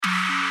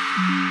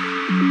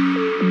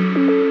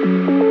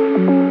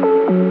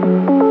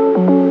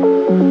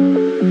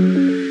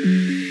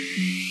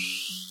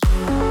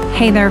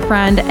Hey there,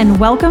 friend, and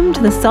welcome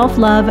to the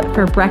Self-Love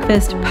for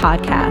Breakfast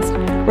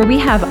podcast, where we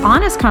have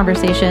honest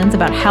conversations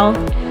about health,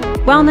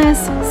 wellness,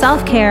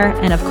 self-care,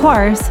 and of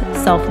course,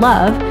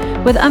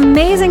 self-love with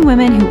amazing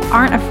women who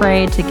aren't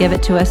afraid to give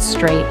it to us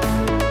straight.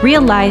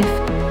 Real life,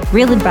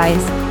 real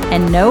advice,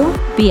 and no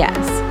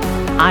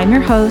BS. I'm your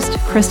host,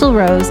 Crystal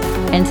Rose,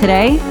 and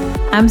today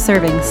I'm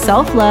serving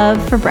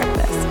self-love for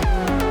breakfast.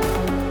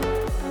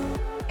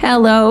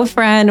 Hello,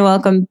 friend.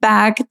 Welcome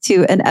back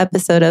to an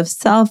episode of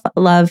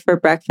Self-Love for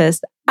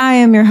Breakfast. I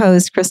am your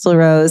host, Crystal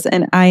Rose,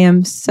 and I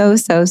am so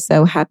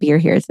happy you're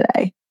here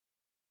today.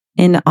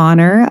 In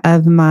honor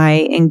of my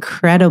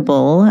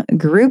incredible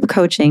group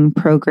coaching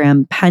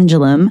program,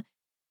 Pendulum,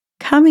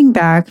 coming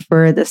back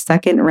for the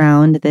second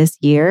round this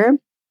year,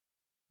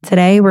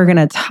 today we're going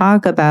to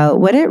talk about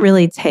what it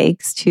really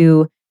takes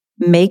to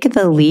make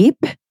the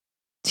leap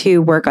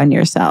to work on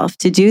yourself,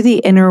 to do the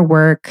inner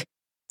work,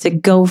 to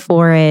go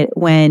for it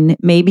when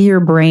maybe your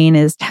brain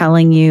is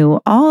telling you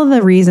all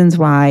the reasons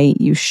why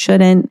you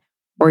shouldn't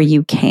or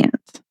you can't.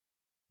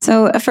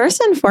 So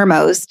first and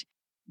foremost,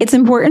 it's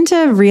important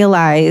to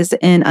realize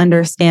and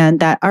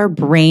understand that our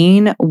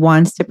brain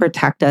wants to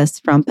protect us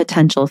from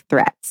potential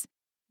threats.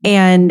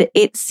 And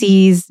it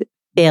sees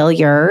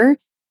failure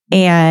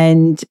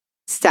and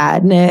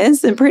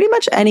sadness and pretty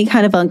much any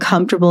kind of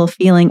uncomfortable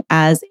feeling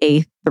as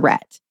a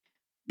threat.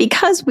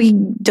 Because we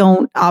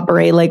don't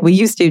operate like we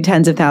used to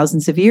tens of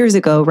thousands of years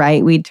ago,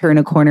 right? We'd turn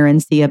a corner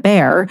and see a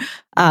bear.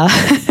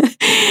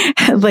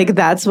 Like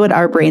that's what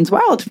our brain's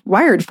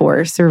wired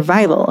for,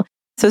 survival.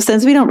 So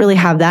since we don't really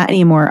have that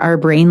anymore, our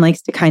brain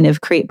likes to kind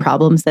of create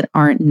problems that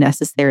aren't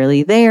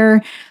necessarily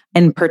there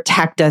and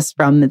protect us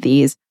from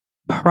these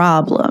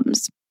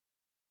problems.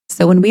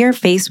 So when we are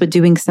faced with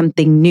doing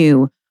something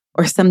new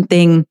or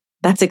something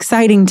that's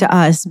exciting to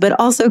us, but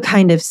also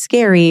kind of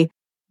scary,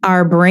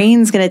 our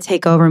brain's going to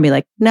take over and be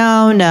like,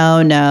 no,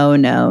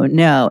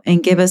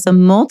 and give us a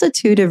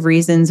multitude of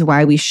reasons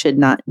why we should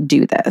not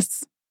do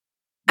this.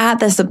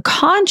 At the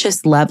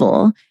subconscious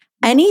level,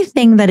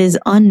 anything that is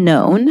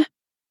unknown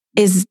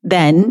is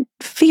then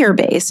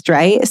fear-based,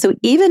 right? So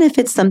even if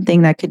it's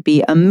something that could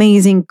be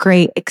amazing,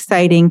 great,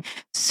 exciting,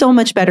 so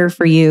much better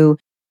for you,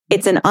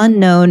 it's an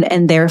unknown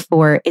and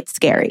therefore it's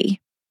scary.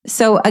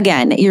 So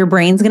again, your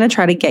brain's going to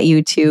try to get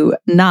you to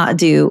not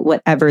do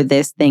whatever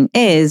this thing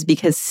is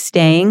because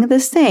staying the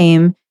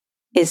same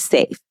is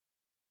safe.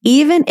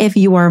 Even if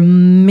you are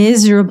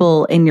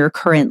miserable in your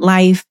current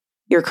life,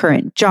 your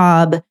current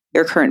job,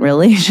 your current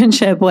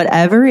relationship,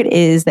 whatever it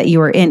is that you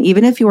are in,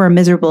 even if you are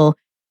miserable,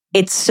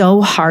 it's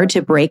so hard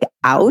to break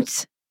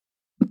out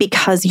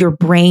because your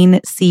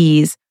brain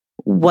sees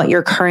what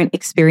your current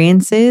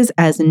experience is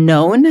as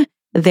known,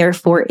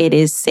 therefore it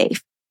is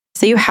safe.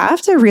 So you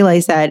have to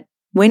realize that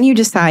when you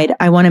decide,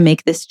 I want to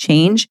make this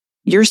change,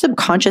 your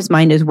subconscious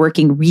mind is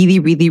working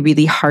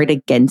really hard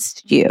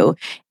against you.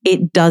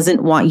 It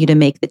doesn't want you to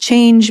make the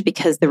change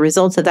because the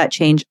results of that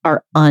change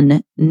are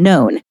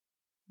unknown.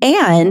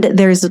 And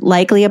there's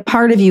likely a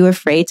part of you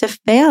afraid to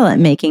fail at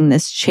making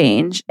this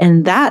change.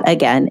 And that,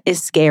 again,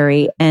 is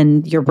scary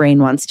and your brain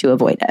wants to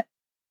avoid it.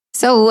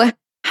 So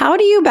how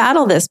do you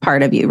battle this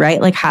part of you, right?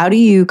 Like, how do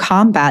you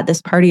combat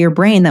this part of your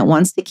brain that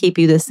wants to keep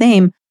you the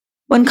same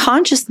when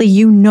consciously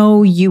you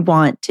know you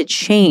want to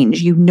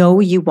change, you know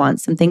you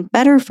want something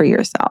better for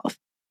yourself?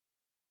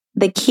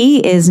 The key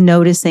is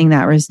noticing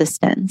that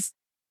resistance.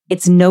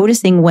 It's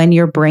noticing when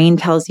your brain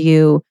tells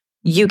you,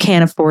 you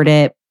can't afford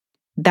it,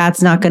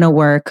 that's not going to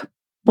work.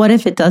 What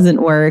if it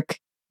doesn't work?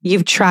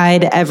 You've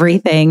tried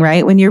everything,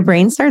 right? When your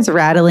brain starts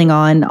rattling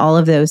on all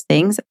of those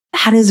things,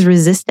 that is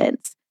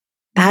resistance.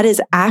 That is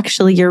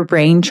actually your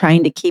brain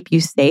trying to keep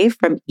you safe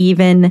from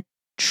even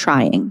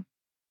trying.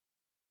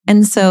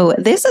 And so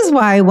this is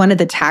why one of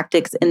the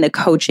tactics in the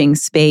coaching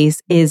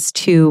space is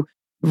to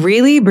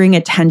really bring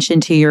attention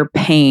to your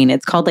pain.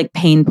 It's called like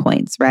pain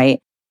points,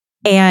 right?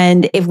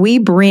 And if we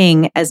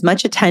bring as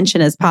much attention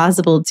as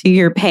possible to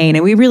your pain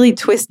and we really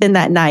twist in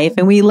that knife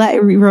and we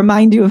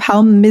remind you of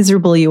how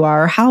miserable you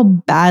are, how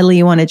badly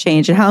you want to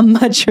change and how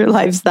much your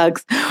life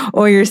sucks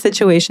or your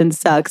situation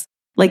sucks,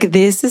 like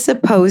this is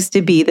supposed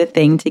to be the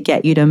thing to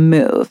get you to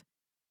move.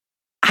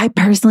 I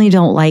personally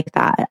don't like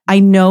that. I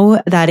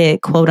know that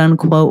it quote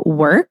unquote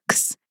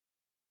works,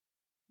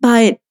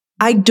 but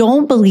I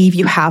don't believe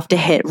you have to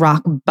hit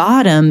rock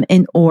bottom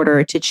in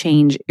order to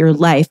change your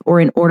life or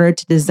in order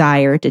to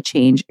desire to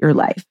change your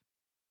life.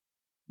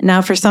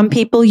 Now, for some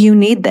people, you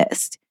need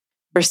this.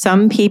 For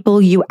some people,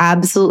 you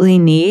absolutely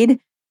need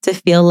to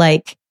feel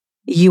like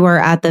you are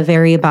at the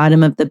very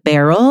bottom of the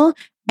barrel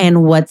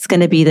and what's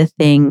going to be the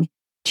thing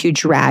to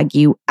drag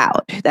you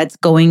out. That's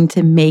going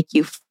to make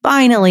you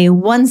finally,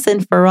 once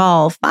and for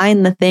all,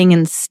 find the thing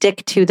and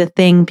stick to the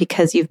thing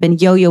because you've been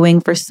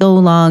yo-yoing for so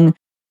long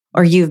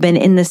or you've been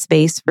in the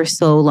space for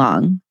so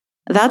long.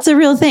 That's a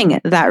real thing.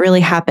 That really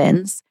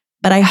happens.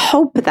 But I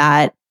hope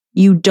that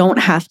you don't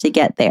have to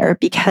get there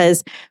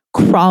because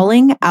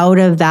crawling out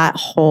of that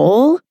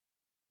hole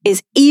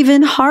is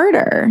even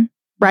harder,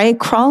 right?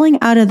 Crawling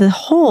out of the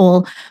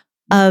hole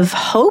of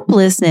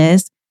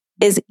hopelessness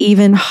is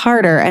even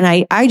harder.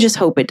 And I just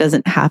hope it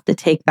doesn't have to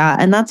take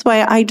that. And that's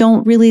why I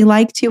don't really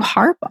like to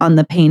harp on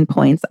the pain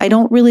points. I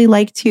don't really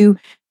like to,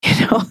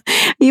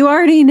 you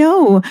already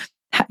know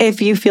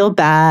if you feel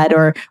bad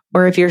or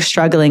if you're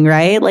struggling,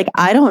 right? Like,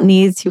 I don't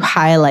need to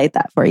highlight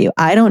that for you.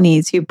 I don't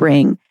need to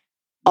bring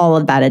all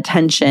of that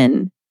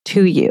attention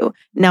to you.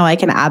 Now, I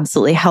can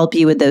absolutely help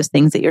you with those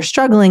things that you're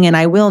struggling. And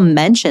I will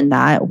mention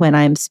that when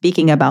I'm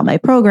speaking about my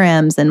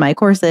programs and my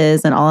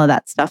courses and all of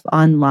that stuff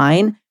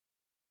online.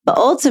 But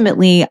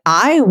ultimately,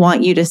 I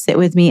want you to sit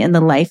with me in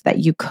the life that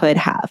you could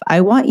have.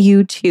 I want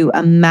you to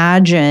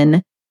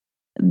imagine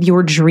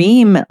your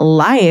dream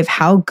life,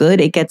 how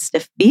good it gets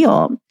to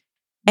feel.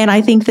 And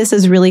I think this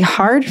is really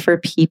hard for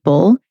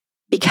people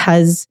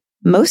because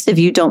most of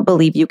you don't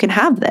believe you can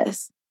have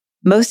this.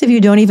 Most of you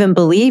don't even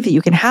believe that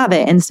you can have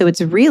it. And so it's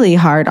really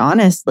hard,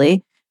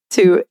 honestly,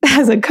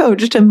 as a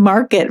coach, to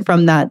market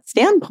from that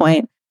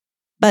standpoint.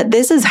 But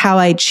this is how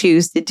I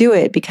choose to do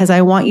it because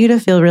I want you to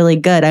feel really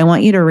good. I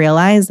want you to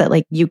realize that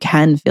you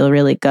can feel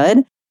really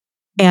good.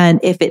 And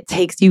if it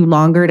takes you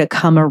longer to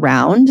come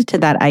around to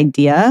that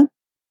idea,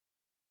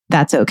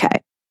 that's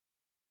okay.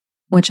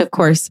 Which, of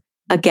course,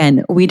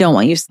 again, we don't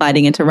want you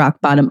sliding into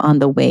rock bottom on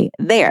the way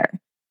there.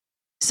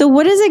 So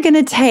what is it going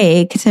to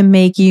take to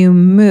make you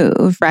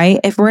move, right?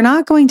 If we're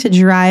not going to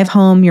drive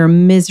home your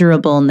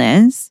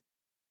miserableness,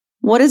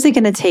 what is it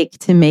going to take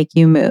to make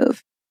you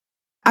move?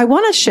 I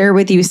want to share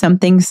with you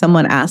something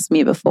someone asked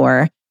me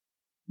before,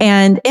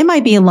 and it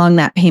might be along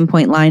that pain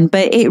point line,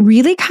 but it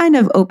really kind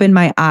of opened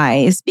my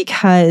eyes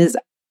because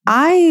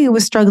I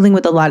was struggling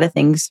with a lot of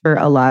things for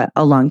a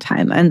long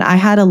time. And I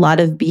had a lot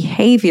of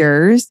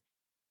behaviors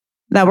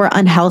that were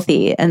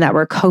unhealthy and that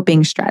were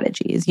coping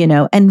strategies,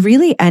 and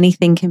really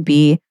anything can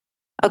be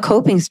a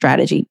coping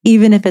strategy,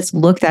 even if it's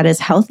looked at as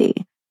healthy.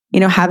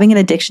 Having an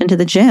addiction to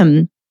the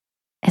gym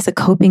is a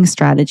coping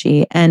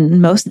strategy.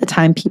 And most of the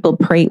time people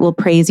will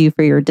praise you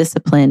for your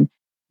discipline,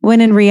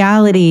 when in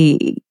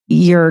reality,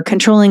 you're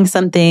controlling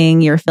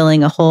something, you're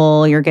filling a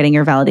hole, you're getting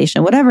your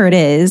validation, whatever it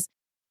is.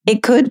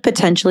 It could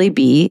potentially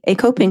be a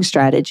coping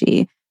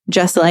strategy,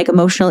 just like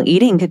emotional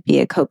eating could be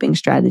a coping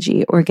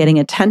strategy, or getting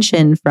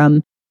attention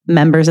from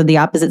members of the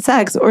opposite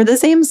sex or the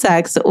same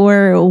sex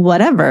or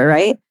whatever,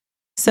 right?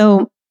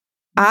 So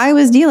I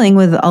was dealing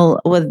with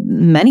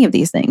many of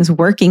these things,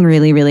 working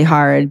really, really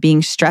hard,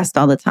 being stressed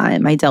all the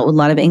time. I dealt with a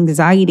lot of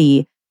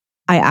anxiety.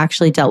 I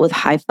actually dealt with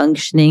high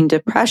functioning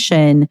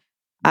depression.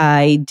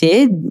 I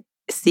did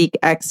seek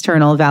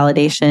external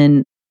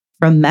validation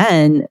from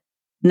men.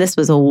 And this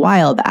was a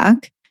while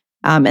back.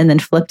 And then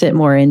flipped it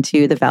more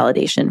into the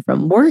validation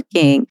from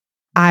working.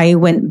 I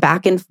went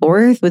back and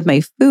forth with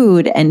my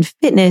food and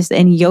fitness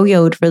and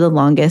yo-yoed for the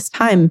longest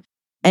time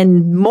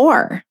and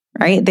more,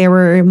 right? There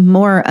were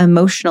more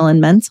emotional and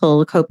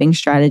mental coping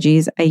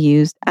strategies I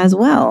used as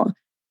well.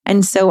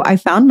 And so I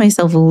found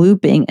myself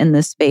looping in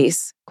this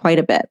space quite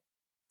a bit.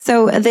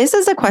 So this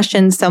is a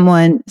question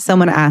someone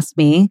asked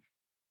me.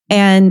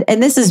 And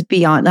this is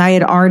beyond, I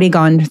had already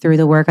gone through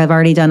the work. I've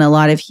already done a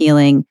lot of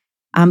healing.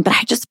 But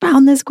I just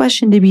found this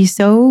question to be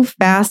so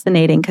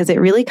fascinating because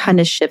it really kind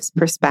of shifts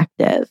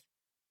perspective.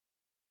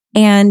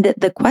 And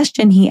the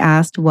question he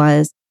asked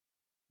was,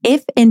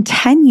 if in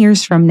 10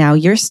 years from now,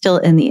 you're still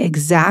in the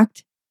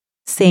exact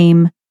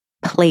same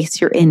place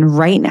you're in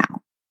right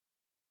now,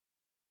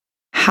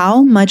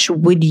 how much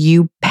would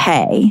you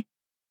pay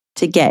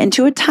to get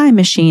into a time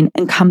machine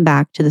and come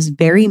back to this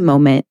very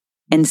moment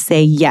and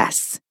say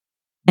yes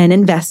and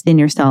invest in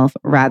yourself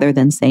rather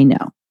than say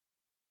no?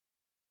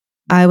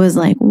 I was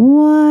like,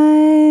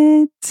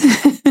 what?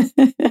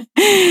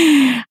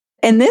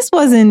 And this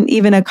wasn't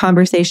even a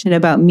conversation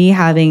about me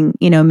having,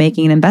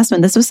 making an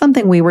investment. This was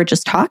something we were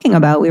just talking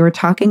about. We were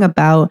talking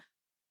about,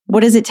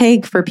 what does it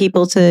take for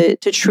people to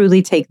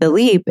truly take the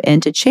leap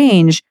and to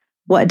change?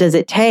 What does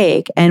it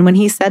take? And when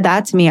he said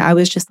that to me, I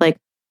was just like,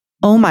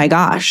 oh my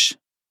gosh.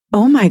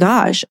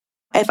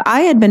 If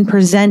I had been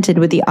presented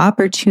with the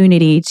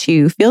opportunity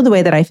to feel the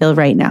way that I feel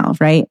right now,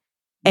 right?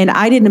 And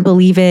I didn't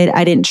believe it.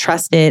 I didn't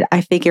trust it.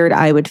 I figured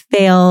I would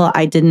fail.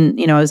 I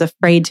was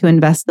afraid to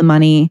invest the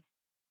money.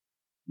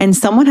 And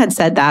someone had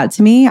said that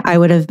to me, I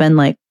would have been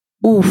like,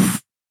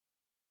 oof.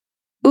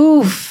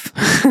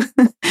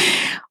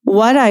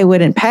 What I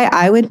wouldn't pay,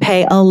 I would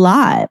pay a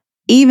lot.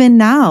 Even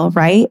now,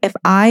 right? If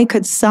I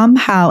could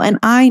somehow, and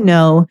I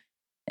know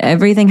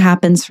everything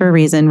happens for a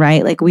reason,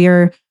 right? Like we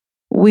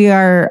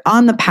are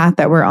on the path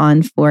that we're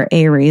on for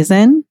a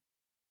reason.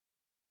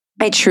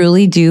 I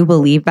truly do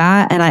believe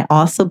that. And I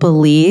also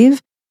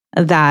believe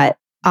that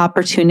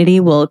opportunity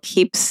will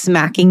keep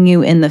smacking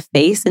you in the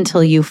face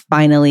until you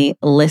finally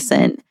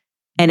listen.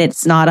 And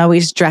it's not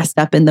always dressed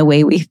up in the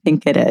way we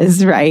think it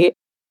is, right?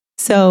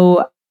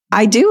 So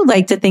I do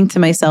like to think to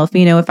myself,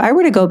 if I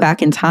were to go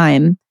back in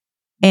time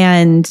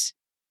and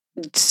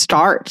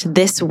start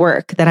this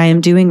work that I am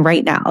doing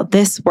right now,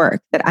 this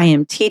work that I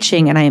am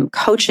teaching and I am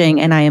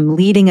coaching and I am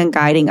leading and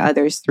guiding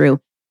others through,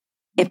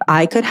 if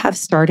I could have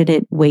started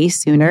it way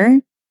sooner,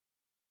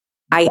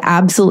 I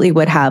absolutely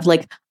would have.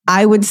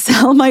 I would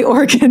sell my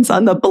organs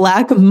on the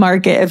black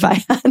market if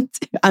I had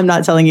to. I'm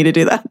not telling you to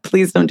do that.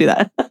 Please don't do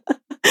that.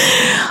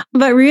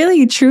 But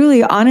really,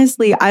 truly,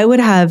 honestly, I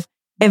would have,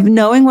 if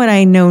knowing what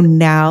I know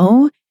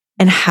now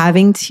and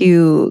having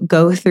to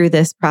go through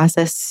this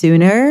process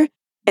sooner,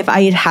 if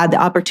I had had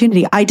the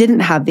opportunity, I didn't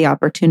have the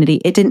opportunity.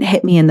 It didn't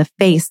hit me in the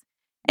face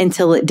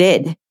until it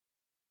did.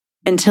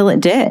 Until it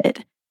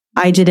did.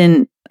 I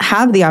didn't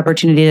have the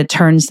opportunity to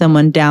turn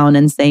someone down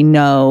and say,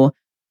 no,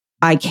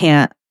 I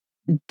can't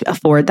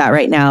afford that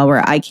right now,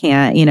 or I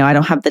can't, I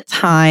don't have the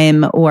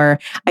time, or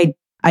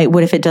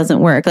what if it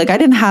doesn't work? Like I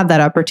didn't have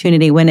that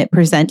opportunity when it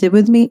presented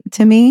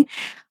to me.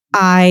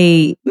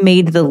 I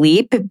made the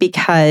leap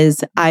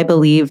because I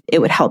believed it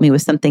would help me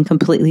with something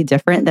completely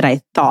different that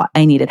I thought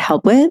I needed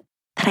help with,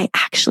 that I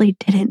actually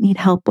didn't need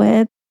help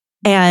with.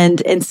 And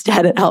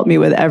instead it helped me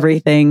with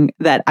everything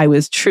that I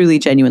was truly,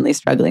 genuinely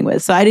struggling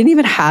with. So I didn't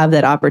even have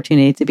that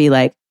opportunity to be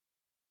like,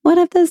 what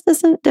if this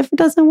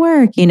doesn't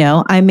work?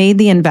 I made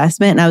the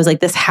investment and I was like,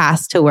 this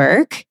has to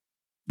work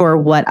for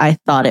what I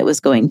thought it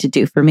was going to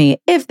do for me,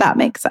 if that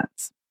makes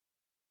sense.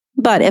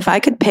 But if I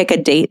could pick a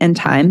date and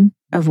time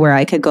of where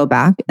I could go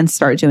back and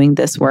start doing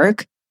this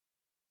work,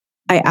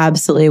 I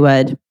absolutely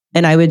would.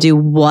 And I would do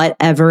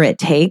whatever it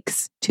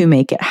takes to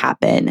make it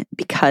happen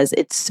because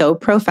it's so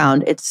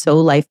profound, it's so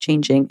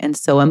life-changing and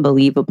so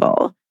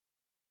unbelievable.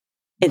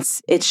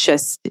 It's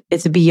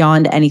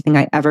beyond anything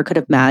I ever could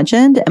have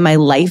imagined. And my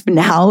life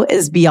now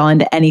is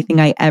beyond anything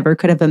I ever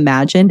could have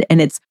imagined.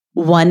 And it's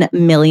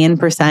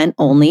 1,000,000%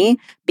 only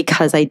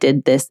because I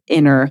did this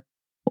inner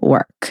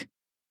work.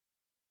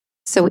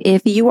 So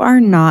if you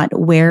are not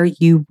where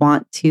you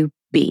want to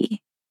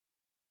be,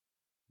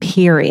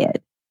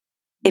 period.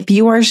 If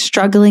you are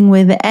struggling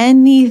with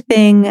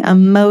anything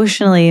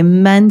emotionally,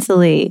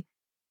 mentally,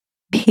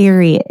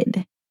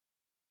 period,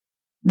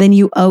 then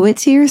you owe it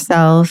to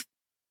yourself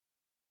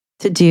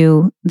to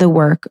do the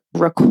work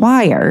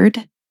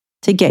required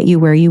to get you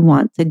where you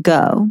want to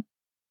go.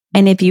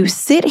 And if you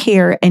sit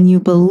here and you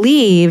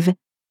believe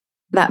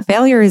that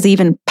failure is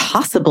even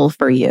possible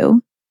for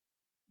you,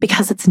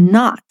 because it's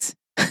not.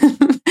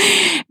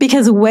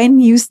 Because when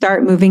you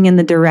start moving in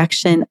the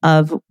direction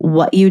of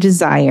what you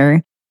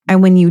desire,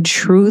 and when you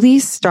truly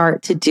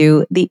start to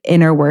do the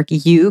inner work,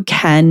 you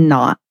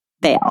cannot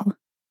fail.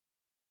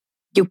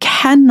 You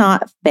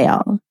cannot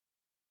fail.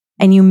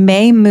 And you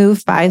may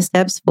move 5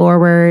 steps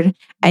forward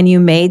and you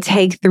may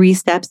take 3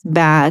 steps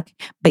back,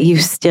 but you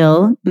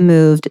still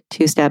moved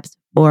 2 steps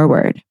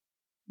forward.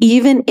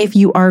 Even if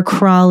you are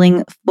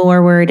crawling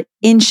forward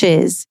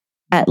inches,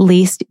 at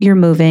least you're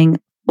moving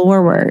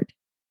forward.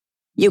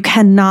 You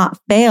cannot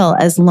fail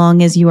as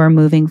long as you are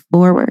moving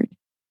forward.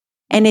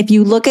 And if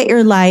you look at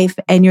your life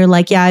and you're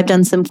like, yeah, I've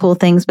done some cool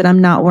things, but I'm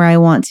not where I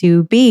want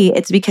to be,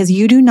 it's because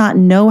you do not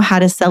know how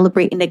to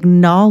celebrate and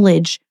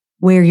acknowledge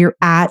where you're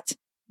at,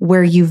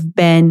 where you've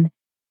been,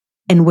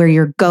 and where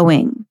you're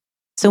going.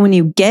 So when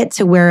you get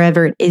to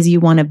wherever it is you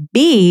want to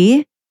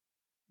be,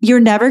 you're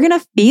never going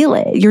to feel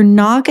it. You're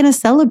not going to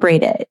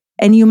celebrate it.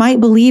 And you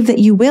might believe that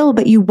you will,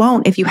 but you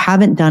won't if you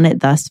haven't done it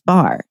thus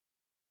far.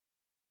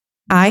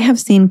 I have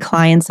seen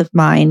clients of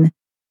mine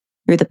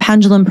through the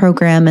Pendulum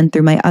program and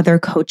through my other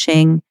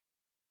coaching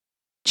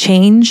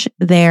change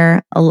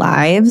their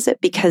lives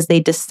because they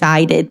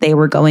decided they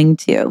were going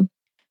to,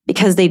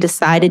 because they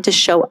decided to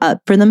show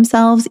up for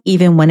themselves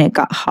even when it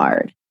got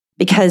hard,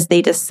 because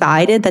they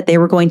decided that they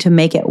were going to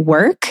make it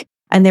work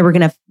and they were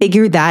going to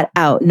figure that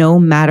out no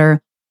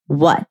matter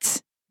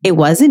what. It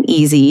wasn't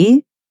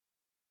easy.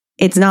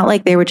 It's not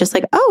like they were just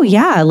like, oh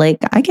yeah, like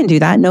I can do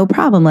that. No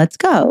problem. Let's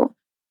go.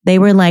 They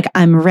were like,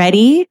 I'm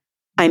ready.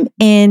 I'm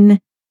in.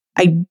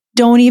 I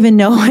don't even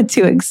know what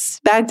to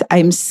expect.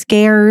 I'm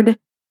scared,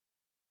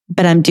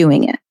 but I'm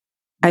doing it.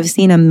 I've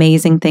seen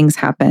amazing things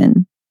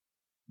happen.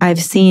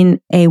 I've seen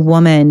a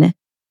woman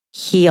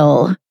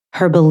heal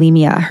her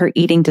bulimia, her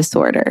eating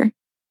disorder.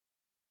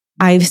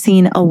 I've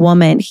seen a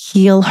woman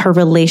heal her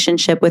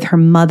relationship with her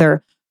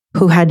mother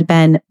who had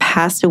been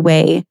passed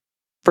away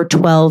for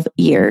 12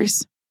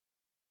 years.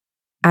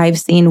 I've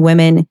seen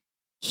women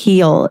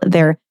heal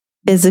their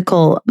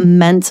physical,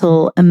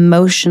 mental,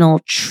 emotional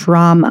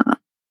trauma.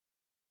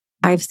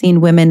 I've seen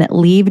women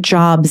leave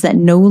jobs that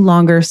no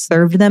longer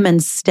served them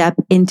and step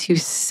into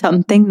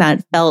something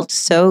that felt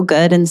so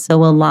good and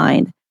so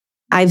aligned.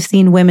 I've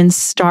seen women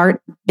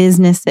start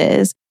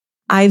businesses.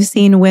 I've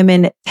seen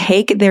women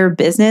take their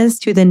business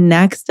to the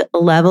next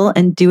level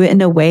and do it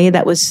in a way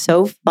that was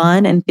so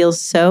fun and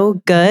feels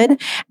so good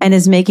and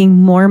is making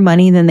more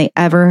money than they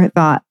ever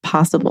thought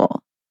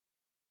possible.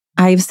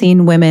 I've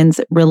seen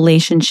women's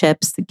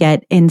relationships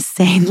get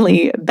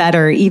insanely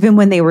better, even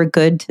when they were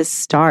good to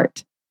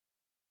start.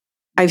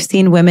 I've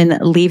seen women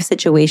leave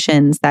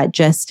situations that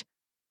just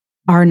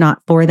are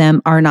not for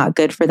them, are not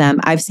good for them.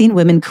 I've seen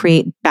women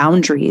create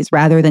boundaries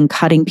rather than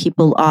cutting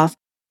people off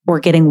or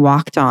getting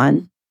walked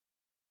on.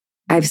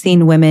 I've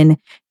seen women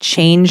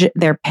change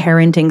their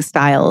parenting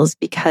styles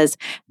because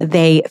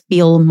they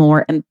feel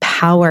more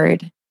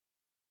empowered.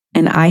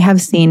 And I have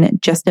seen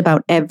just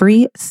about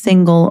every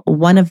single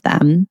one of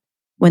them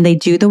when they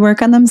do the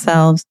work on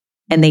themselves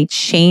and they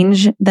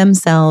change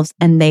themselves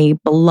and they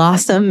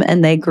blossom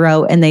and they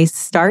grow and they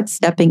start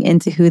stepping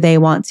into who they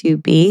want to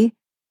be,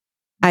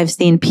 I've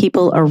seen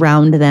people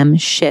around them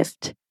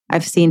shift.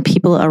 I've seen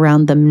people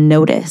around them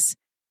notice.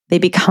 They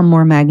become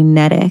more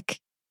magnetic.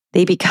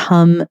 They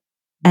become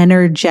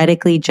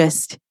energetically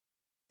just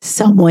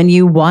someone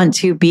you want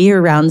to be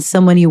around,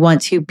 someone you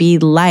want to be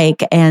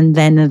like, and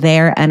then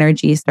their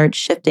energy starts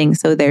shifting.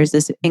 So there's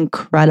this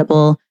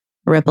incredible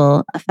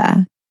ripple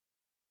effect.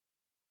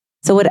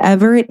 So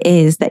whatever it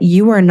is that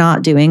you are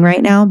not doing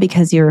right now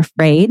because you're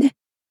afraid,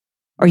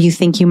 or you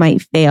think you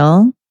might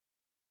fail,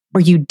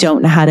 or you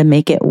don't know how to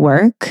make it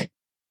work,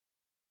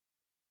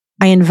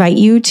 I invite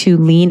you to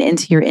lean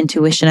into your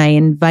intuition. I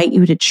invite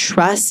you to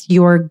trust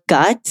your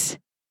gut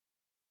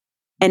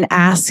and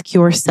ask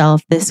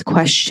yourself this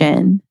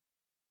question.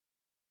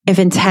 If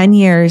in 10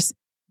 years,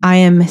 I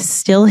am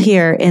still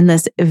here in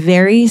this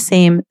very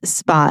same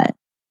spot,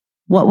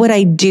 what would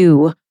I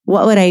do?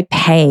 What would I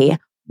pay?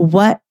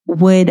 What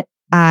would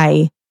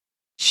I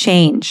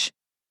change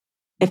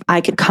if I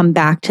could come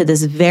back to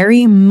this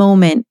very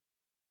moment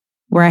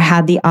where I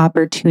had the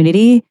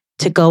opportunity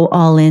to go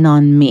all in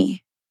on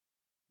me?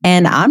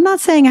 And I'm not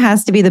saying it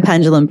has to be the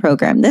pendulum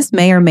program. This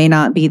may or may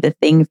not be the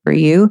thing for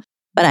you,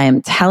 but I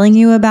am telling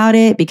you about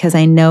it because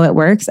I know it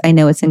works. I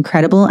know it's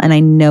incredible, and I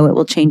know it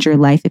will change your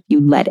life if you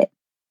let it.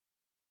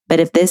 But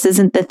if this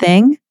isn't the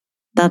thing,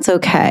 that's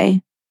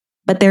okay.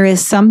 But there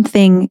is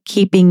something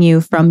keeping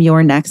you from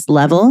your next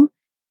level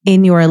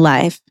in your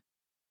life.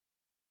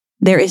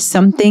 There is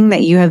something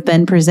that you have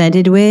been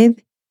presented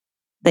with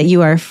that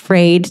you are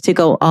afraid to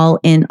go all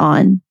in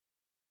on.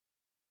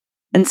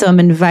 And so I'm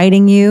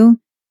inviting you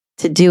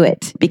to do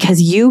it,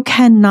 because you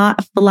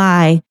cannot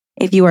fly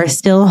if you are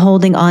still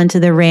holding on to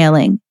the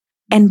railing.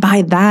 And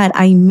by that,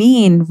 I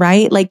mean,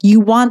 right? Like, you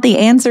want the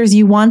answers.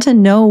 You want to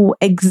know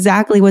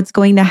exactly what's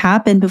going to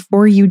happen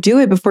before you do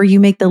it, before you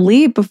make the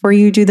leap, before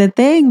you do the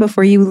thing,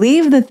 before you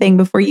leave the thing,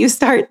 before you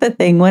start the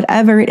thing,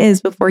 whatever it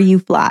is, before you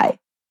fly.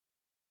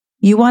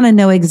 You want to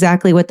know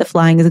exactly what the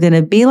flying is going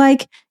to be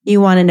like.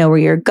 You want to know where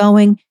you're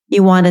going.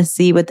 You want to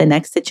see what the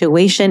next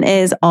situation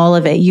is, all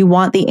of it. You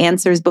want the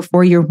answers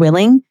before you're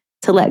willing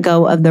to let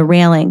go of the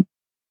railing.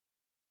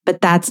 But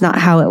that's not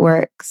how it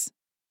works.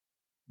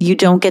 You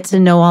don't get to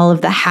know all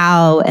of the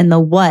how and the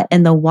what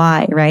and the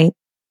why, right?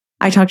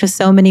 I talk to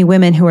so many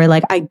women who are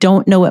like, I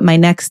don't know what my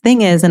next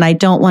thing is, and I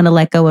don't want to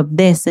let go of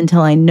this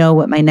until I know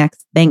what my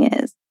next thing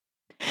is.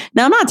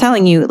 Now, I'm not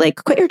telling you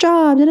like, quit your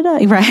job,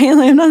 right?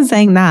 Like, I'm not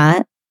saying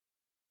that.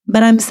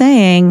 But I'm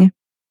saying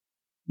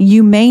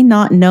you may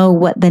not know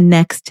what the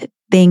next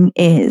thing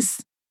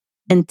is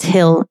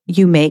until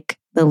you make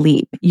the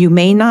leap. You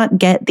may not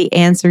get the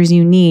answers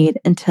you need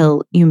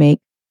until you make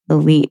the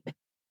leap.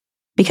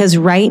 Because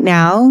right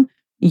now,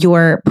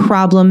 your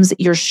problems,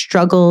 your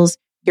struggles,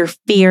 your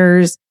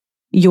fears,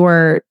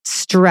 your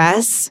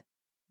stress,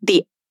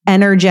 the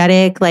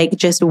energetic, like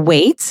just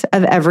weight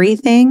of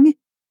everything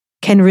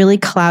can really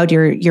cloud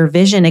your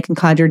vision. It can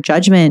cloud your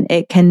judgment.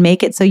 It can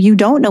make it so you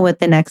don't know what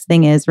the next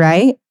thing is,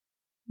 right?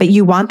 But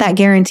you want that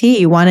guarantee.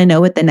 You want to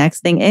know what the next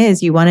thing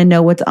is. You want to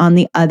know what's on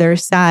the other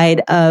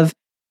side of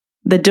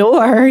the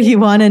door. You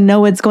want to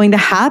know what's going to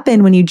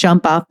happen when you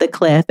jump off the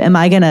cliff. Am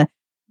I going to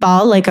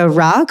fall like a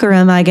rock, or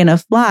am I going to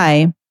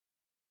fly?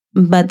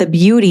 But the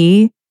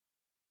beauty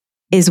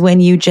is when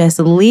you just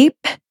leap,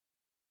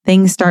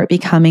 things start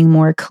becoming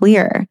more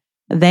clear.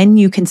 Then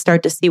you can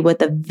start to see what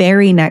the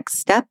very next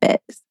step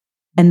is,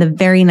 and the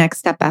very next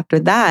step after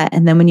that.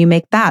 And then when you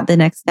make that, the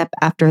next step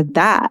after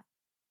that.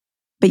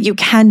 But you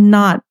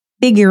cannot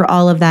figure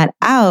all of that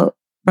out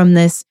from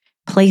this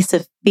place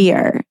of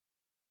fear.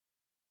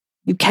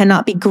 You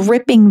cannot be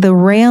gripping the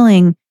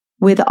railing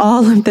with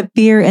all of the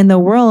fear in the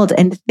world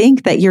and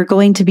think that you're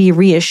going to be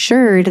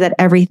reassured that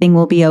everything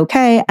will be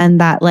okay,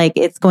 and that like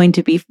it's going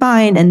to be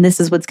fine, and this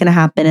is what's going to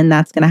happen, and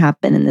that's going to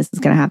happen, and this is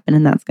going to happen,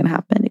 and that's going to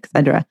happen,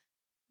 etc.,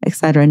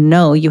 etc.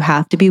 No, you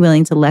have to be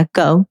willing to let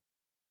go.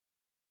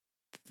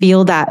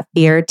 Feel that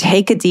fear,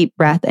 take a deep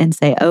breath and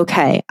say,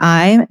 okay,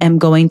 I am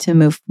going to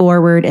move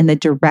forward in the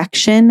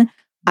direction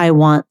I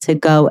want to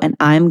go, and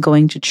I'm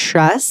going to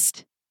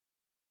trust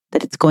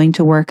that it's going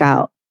to work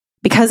out,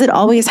 because it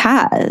always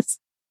has.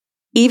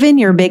 Even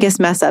your biggest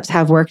mess ups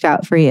have worked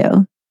out for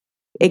you.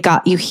 It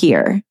got you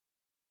here.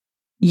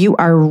 You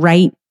are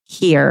right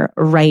here,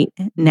 right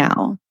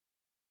now.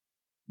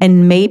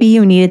 And maybe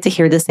you needed to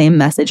hear the same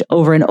message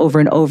over and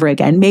over and over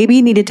again. Maybe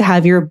you needed to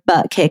have your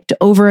butt kicked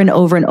over and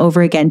over and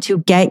over again to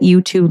get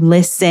you to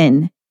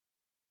listen,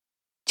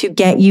 to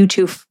get you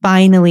to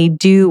finally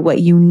do what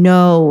you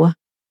know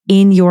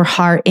in your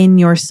heart, in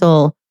your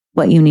soul,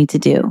 what you need to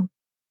do.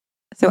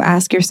 So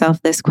ask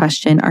yourself this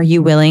question. Are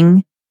you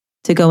willing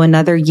to go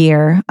another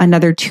year,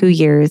 another 2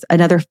 years,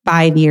 another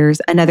 5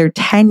 years, another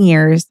 10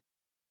 years,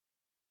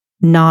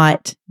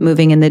 not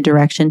moving in the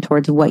direction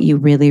towards what you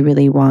really,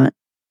 really want?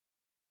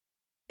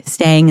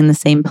 Staying in the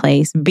same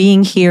place,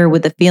 being here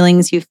with the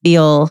feelings you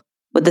feel,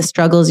 with the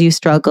struggles you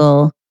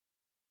struggle,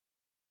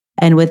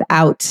 and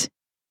without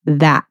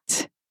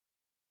that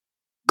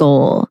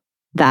goal,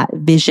 that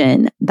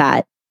vision,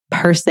 that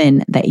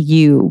person that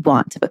you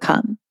want to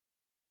become?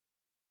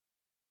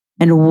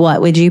 And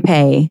what would you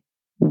pay?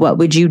 What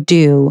would you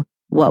do?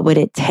 What would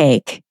it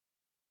take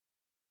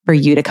for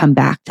you to come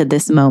back to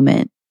this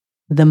moment?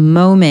 The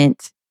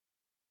moment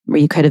where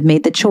you could have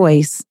made the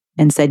choice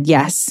and said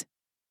yes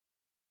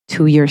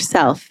to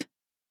yourself.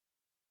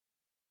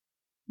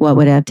 What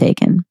would it have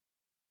taken?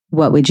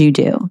 What would you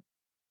do?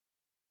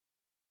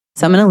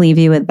 So I'm going to leave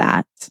you with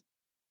that.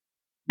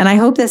 And I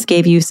hope this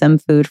gave you some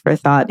food for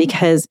thought,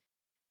 because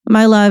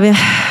my love,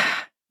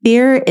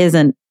 fear is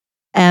an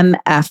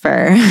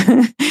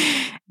MFer.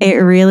 It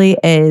really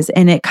is.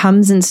 And it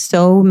comes in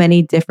so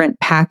many different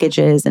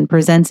packages and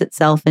presents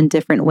itself in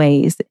different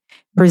ways. It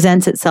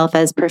presents itself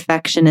as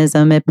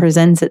perfectionism. It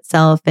presents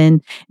itself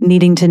in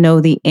needing to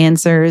know the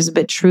answers,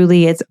 but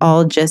truly it's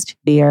all just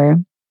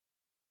fear.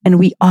 And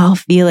we all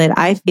feel it.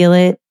 I feel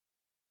it.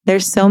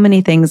 There's so many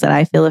things that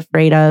I feel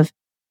afraid of.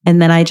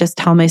 And then I just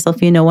tell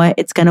myself, you know what?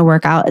 It's going to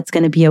work out. It's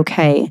going to be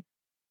okay.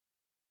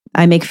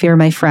 I make fear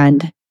my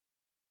friend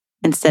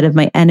instead of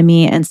my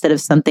enemy, instead of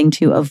something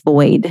to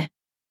avoid.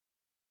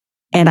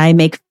 And I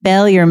make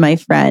failure my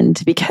friend,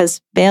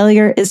 because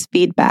failure is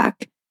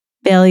feedback.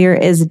 Failure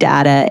is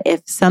data.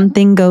 If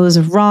something goes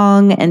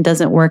wrong and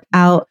doesn't work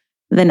out,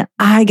 then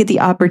I get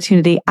the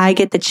opportunity, I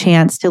get the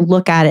chance to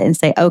look at it and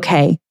say,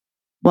 okay,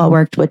 what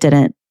worked, what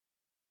didn't?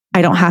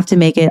 I don't have to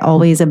make it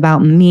always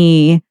about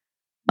me.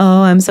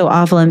 Oh, I'm so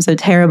awful. I'm so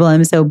terrible.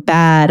 I'm so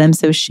bad. I'm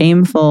so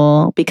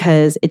shameful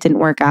because it didn't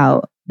work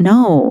out.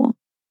 No.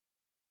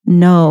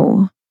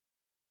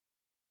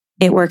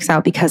 It works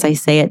out because I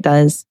say it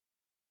does.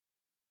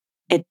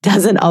 It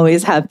doesn't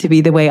always have to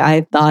be the way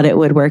I thought it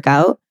would work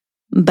out,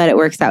 but it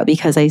works out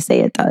because I say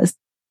it does.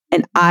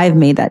 And I've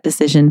made that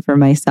decision for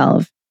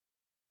myself.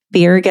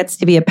 Fear gets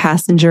to be a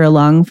passenger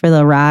along for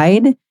the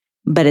ride,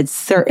 but it's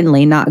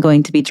certainly not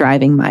going to be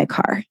driving my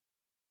car.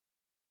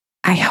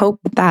 I hope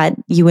that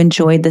you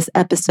enjoyed this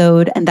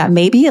episode and that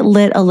maybe it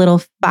lit a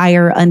little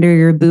fire under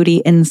your booty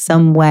in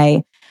some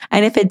way.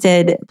 And if it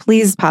did,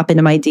 please pop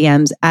into my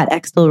DMs at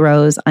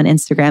XLRose on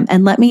Instagram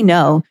and let me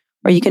know.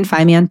 Or you can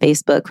find me on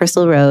Facebook,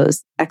 Crystal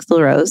Rose,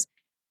 XLRose,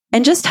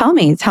 and just tell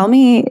me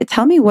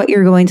what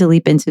you're going to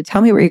leap into.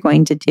 Tell me what you're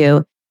going to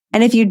do.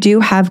 And if you do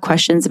have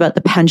questions about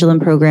the Pendulum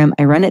program,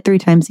 I run it 3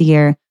 times a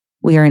year.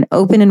 We are in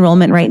open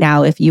enrollment right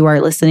now. If you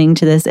are listening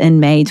to this in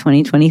May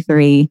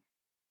 2023,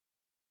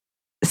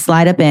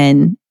 slide up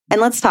in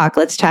and let's talk.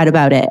 Let's chat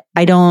about it.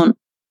 I don't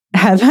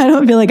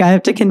feel like I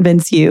have to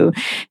convince you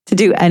to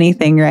do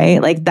anything, right?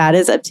 Like that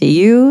is up to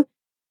you,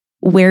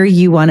 where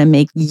you want to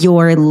make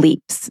your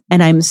leaps.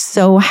 And I'm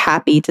so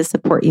happy to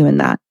support you in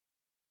that.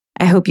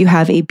 I hope you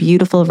have a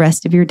beautiful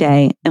rest of your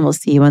day, and we'll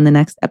see you on the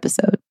next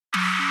episode.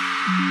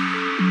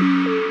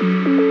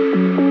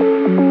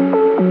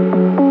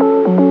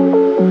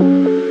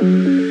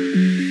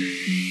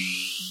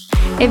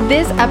 If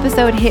this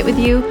episode hit with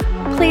you,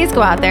 please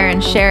go out there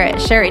and share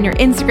it. Share it in your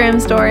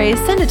Instagram stories,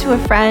 send it to a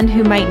friend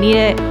who might need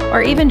it,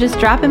 or even just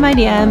drop in my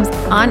DMs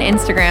on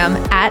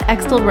Instagram at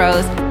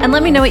XLRose and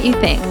let me know what you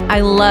think.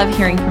 I love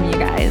hearing from you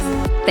guys.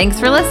 Thanks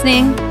for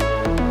listening.